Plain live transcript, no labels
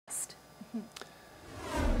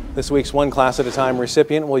This week's One Class at a Time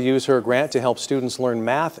recipient will use her grant to help students learn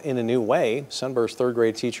math in a new way. Sunburst third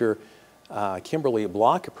grade teacher Kimberly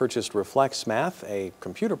Bloch purchased Reflex Math, a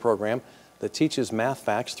computer program that teaches math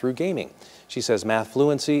facts through gaming. She says math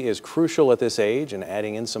fluency is crucial at this age, and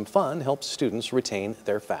adding in some fun helps students retain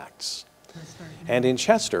their facts. And in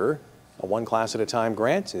Chester, a One Class at a Time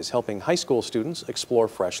grant is helping high school students explore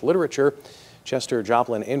fresh literature. Chester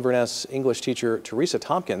Joplin Inverness English teacher Teresa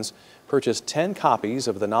Tompkins purchased 10 copies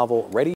of the novel Ready